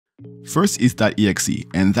First is .exe,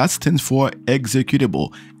 and that stands for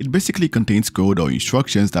executable. It basically contains code or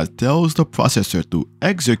instructions that tells the processor to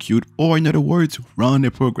execute, or in other words, run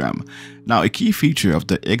a program. Now, a key feature of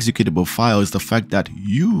the executable file is the fact that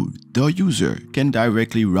you, the user, can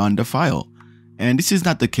directly run the file. And this is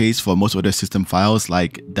not the case for most other system files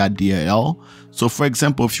like .dll. So for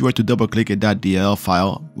example, if you were to double click a .dll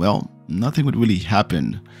file, well, nothing would really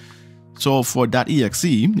happen. So for .exe,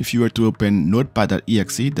 if you were to open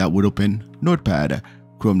notepad.exe, that would open Notepad.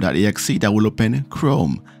 Chrome.exe, that will open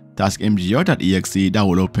Chrome. TaskMGR.exe, that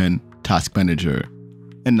will open Task Manager.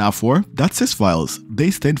 And now for .sys files,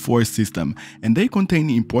 they stand for system, and they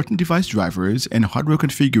contain important device drivers and hardware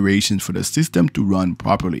configurations for the system to run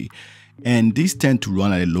properly. And these tend to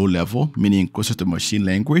run at a low level, meaning closer to machine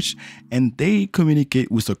language, and they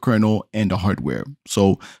communicate with the kernel and the hardware.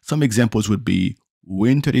 So some examples would be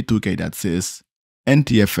Win32k.sys,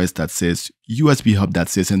 NTFS.sys,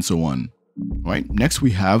 USBHub.sys, and so on. Right. Next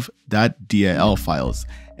we have .dll files,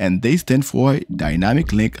 and they stand for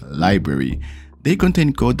Dynamic Link Library. They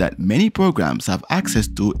contain code that many programs have access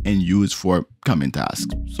to and use for common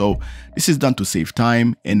tasks. So this is done to save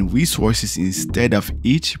time and resources instead of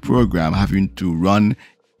each program having to run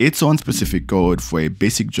its own specific code for a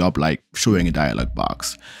basic job like showing a dialog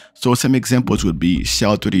box. So some examples would be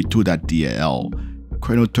shell32.dll,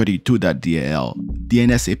 kernel32.dll,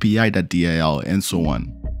 dnsapi.dll, and so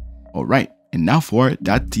on. Alright, and now for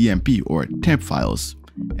 .tmp or temp files,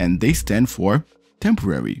 and they stand for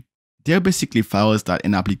temporary. They're basically files that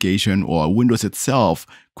an application or Windows itself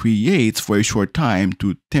creates for a short time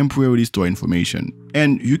to temporarily store information.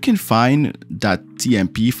 And you can find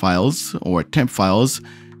 .tmp files or temp files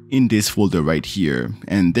in this folder right here,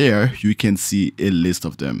 and there you can see a list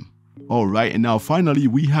of them. Alright, and now finally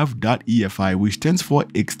we have .efi, which stands for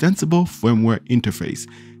Extensible Firmware Interface.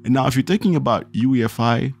 And now if you're thinking about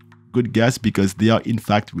UEFI, good guess, because they are in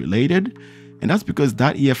fact related. And that's because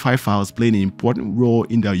 .efi files play an important role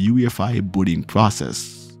in the UEFI booting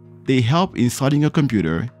process. They help in starting a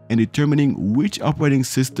computer and determining which operating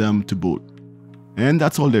system to boot. And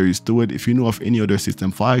that's all there is to it. If you know of any other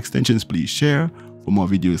system file extensions, please share. For more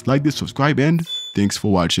videos like this, subscribe, and thanks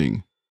for watching.